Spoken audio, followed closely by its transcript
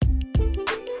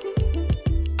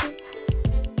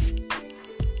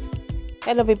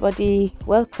Hello, everybody.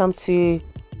 Welcome to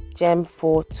Gem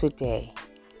for Today.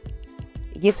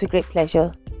 It gives me great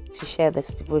pleasure to share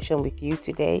this devotion with you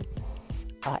today.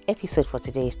 Our episode for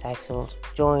today is titled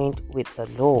Joined with the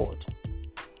Lord.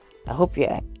 I hope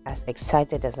you're as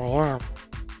excited as I am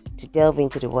to delve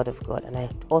into the Word of God. And I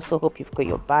also hope you've got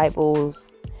your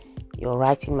Bibles, your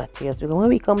writing materials. Because when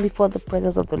we come before the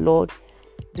presence of the Lord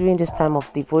during this time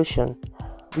of devotion,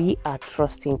 we are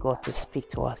trusting God to speak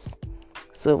to us.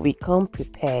 So we come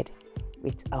prepared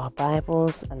with our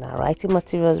Bibles and our writing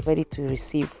materials ready to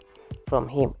receive from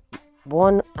Him.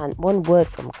 One word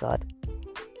from God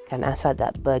can answer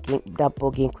that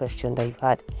bugging question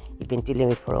that you've been dealing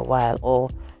with for a while, or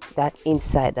that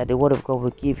insight that the Word of God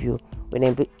will give you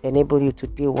will enable you to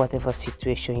deal with whatever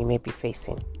situation you may be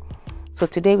facing. So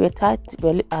today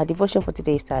our devotion for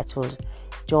today is titled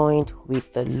Joined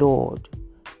with the Lord.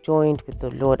 Joined with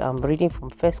the Lord. I'm reading from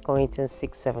 1 Corinthians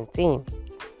 6:17.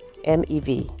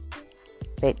 MEV.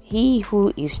 But he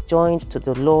who is joined to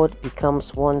the Lord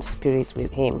becomes one spirit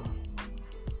with him.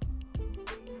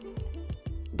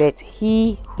 But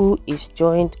he who is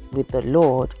joined with the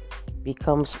Lord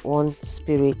becomes one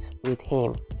spirit with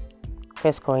him.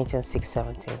 1 Corinthians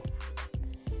 6:17.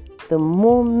 The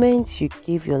moment you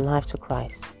give your life to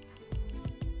Christ,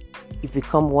 you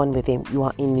become one with him. You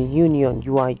are in union.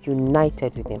 You are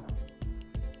united with him.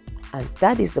 And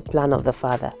that is the plan of the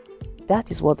Father. That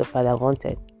is what the Father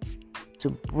wanted,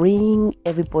 to bring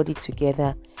everybody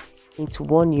together into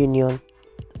one union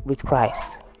with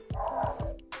Christ.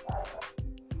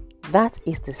 That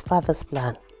is the Father's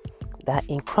plan, that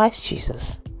in Christ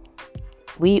Jesus,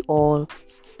 we all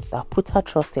that put our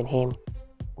trust in Him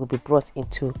will be brought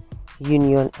into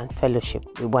union and fellowship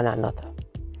with one another.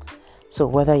 So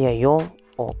whether you're young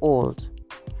or old,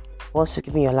 once you've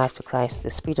given your life to Christ,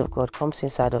 the Spirit of God comes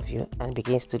inside of you and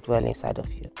begins to dwell inside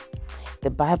of you. The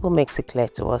Bible makes it clear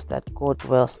to us that God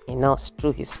dwells in us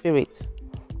through His Spirit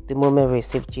the moment we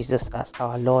receive Jesus as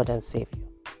our Lord and Savior.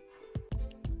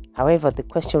 However, the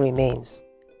question remains,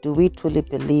 do we truly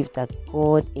believe that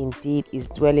God indeed is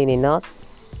dwelling in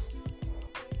us?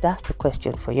 That's the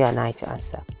question for you and I to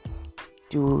answer.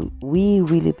 Do we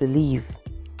really believe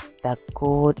that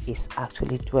God is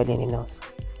actually dwelling in us?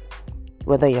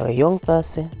 Whether you're a young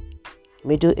person,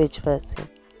 middle-aged person,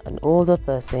 an older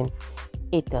person,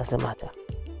 it doesn't matter.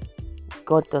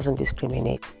 God doesn't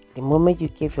discriminate. The moment you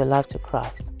give your life to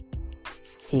Christ,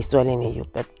 He's dwelling in you.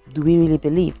 But do we really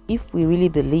believe? If we really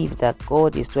believe that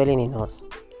God is dwelling in us,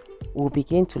 we'll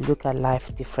begin to look at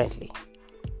life differently.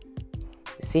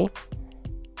 You see?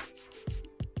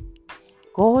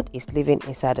 God is living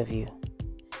inside of you.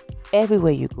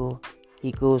 Everywhere you go,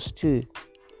 He goes too.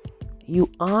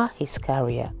 You are His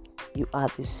carrier. You are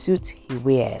the suit He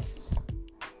wears.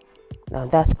 Now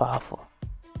that's powerful.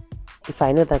 If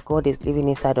I know that God is living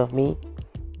inside of me,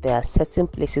 there are certain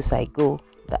places I go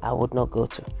that I would not go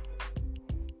to.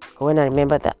 When I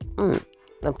remember that,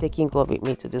 I'm taking God with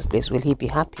me to this place, will He be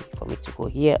happy for me to go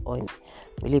here, or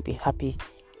will He be happy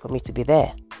for me to be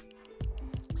there?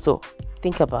 So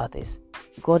think about this.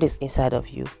 God is inside of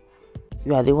you.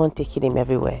 You are the one taking Him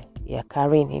everywhere. You are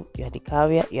carrying Him. You are the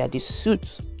carrier. You are the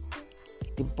suit,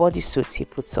 the body suit He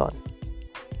puts on.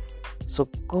 So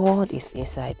God is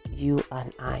inside you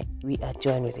and I. We are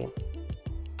joined with Him.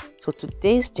 So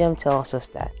today's gem tells us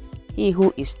that he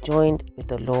who is joined with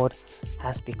the Lord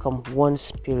has become one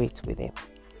spirit with Him.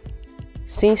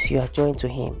 Since you are joined to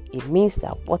Him, it means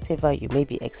that whatever you may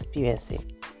be experiencing,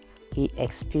 He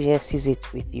experiences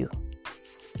it with you.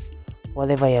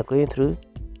 Whatever you're going through,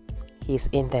 He is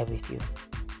in there with you.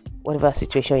 Whatever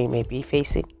situation you may be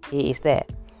facing, He is there.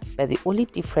 But the only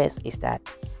difference is that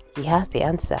He has the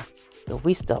answer, the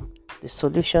wisdom, the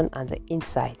solution, and the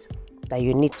insight that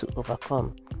you need to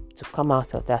overcome to come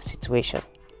out of that situation.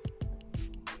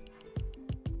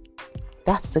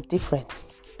 That's the difference.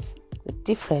 The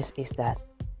difference is that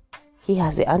He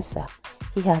has the answer.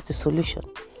 He has the solution.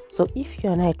 So if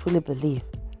you and I truly believe,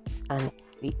 and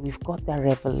we've got that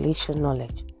revelation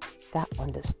knowledge, that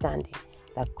understanding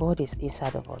that God is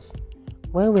inside of us,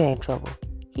 when we're in trouble,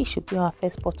 He should be our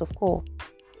first port of call,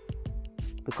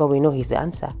 because we know He's the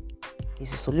answer.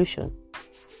 He's the solution.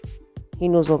 He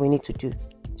knows what we need to do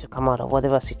to come out of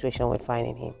whatever situation we find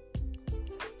in Him.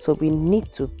 So we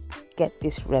need to get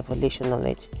this revelation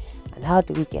knowledge. And how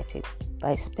do we get it?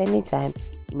 By spending time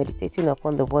meditating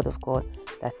upon the Word of God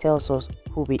that tells us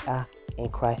who we are in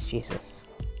Christ Jesus.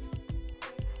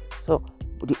 So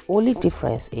the only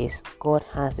difference is God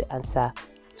has the answer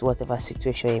to whatever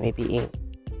situation you may be in.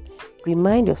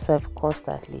 Remind yourself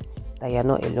constantly that you're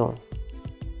not alone.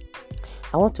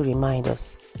 I want to remind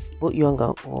us, both young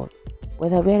and old,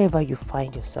 wherever you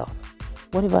find yourself,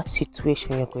 whatever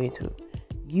situation you're going through,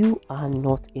 you are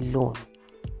not alone.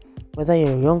 Whether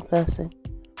you're a young person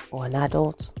or an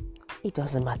adult, it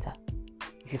doesn't matter.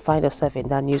 If you find yourself in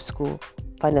that new school,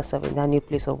 find yourself in that new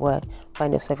place of work,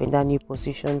 find yourself in that new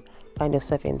position, find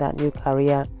yourself in that new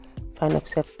career, find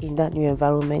yourself in that new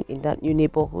environment, in that new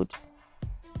neighborhood,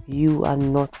 you are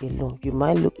not alone. It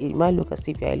might look as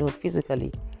if you're alone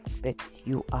physically, but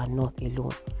you are not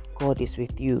alone. God is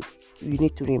with you. You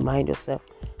need to remind yourself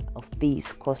of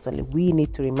this constantly. We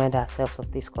need to remind ourselves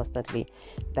of this constantly,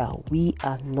 that we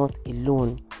are not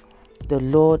alone. The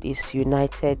Lord is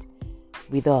united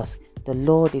with us. The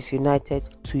Lord is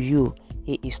united to you.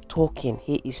 He is talking,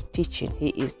 He is teaching, He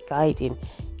is guiding,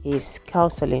 He is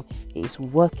counseling, He is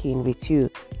working with you.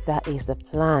 That is the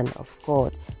plan of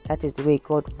God. That is the way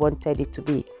God wanted it to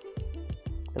be.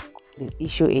 The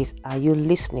issue is, are you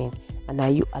listening and are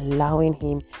you allowing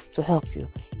Him to help you?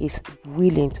 He's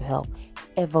willing to help,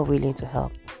 ever willing to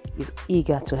help. He's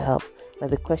eager to help.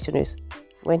 But the question is,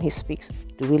 when He speaks,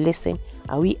 do we listen?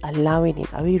 Are we allowing Him?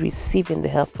 Are we receiving the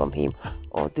help from Him?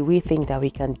 Or do we think that we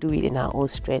can do it in our own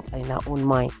strength and in our own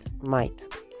might?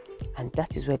 And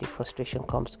that is where the frustration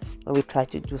comes, when we try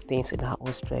to do things in our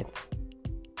own strength.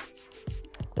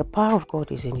 The power of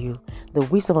God is in you. The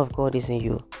wisdom of God is in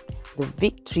you. The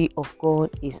victory of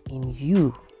God is in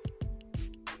you,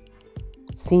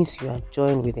 since you are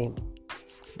joined with Him.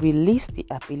 Release the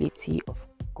ability of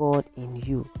God in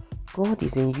you. God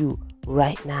is in you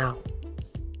right now.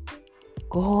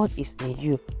 God is in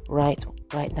you right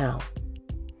now.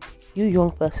 You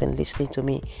young person listening to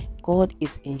me, God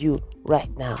is in you right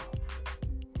now.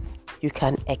 You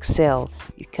can excel.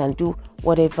 You can do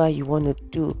whatever you want to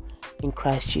do in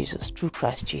Christ Jesus, through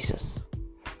Christ Jesus.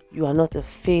 You are not a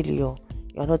failure.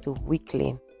 You are not a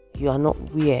weakling. You are not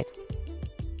weird.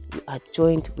 You are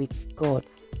joined with God.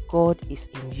 God is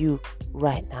in you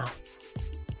right now.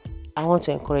 I want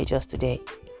to encourage us today.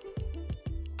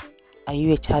 Are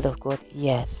you a child of God?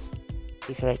 Yes.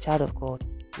 If you're a child of God,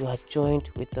 you are joined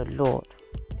with the Lord.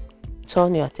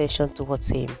 Turn your attention towards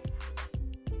Him.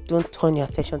 Don't turn your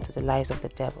attention to the lies of the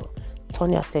devil.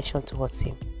 Turn your attention towards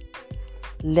Him.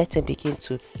 Let Him begin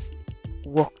to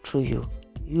walk through you.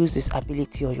 Use this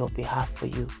ability on your behalf for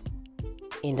you.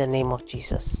 In the name of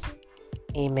Jesus.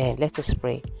 Amen. Let us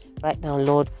pray. Right now,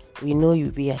 Lord, we know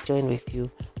we are joined with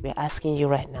you. We are asking you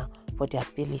right now for the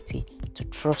ability to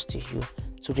trust you,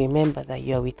 to remember that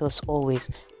you are with us always,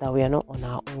 that we are not on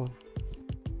our own.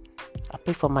 I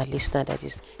pray for my listener that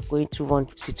is going through one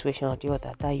situation or the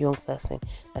other, that young person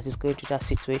that is going through that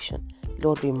situation.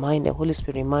 Lord, remind them, Holy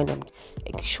Spirit, remind them,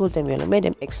 show them your love, make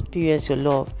them experience your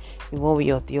love in one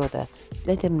way or the other.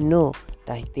 Let them know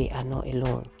that they are not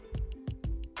alone.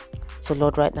 So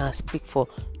Lord, right now I speak for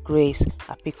grace,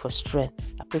 I speak for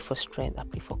strength, I pray for strength, I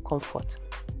pray for comfort,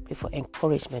 I pray for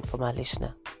encouragement for my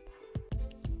listener.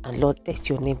 And Lord, let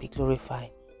your name be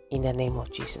glorified in the name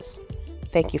of Jesus.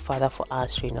 Thank you, Father, for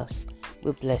answering us.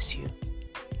 We bless you.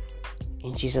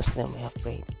 In Jesus' name we have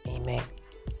prayed. Amen.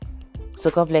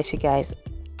 So God bless you guys.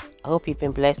 I hope you've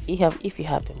been blessed. If you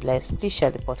have been blessed, please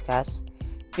share the podcast.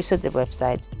 Visit the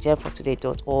website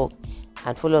gemfortoday.org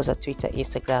and follow us on Twitter,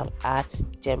 Instagram at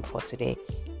gemfortoday.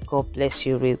 God bless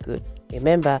you real good.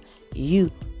 Remember,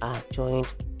 you are joined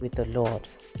with the Lord.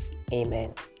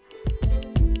 Amen.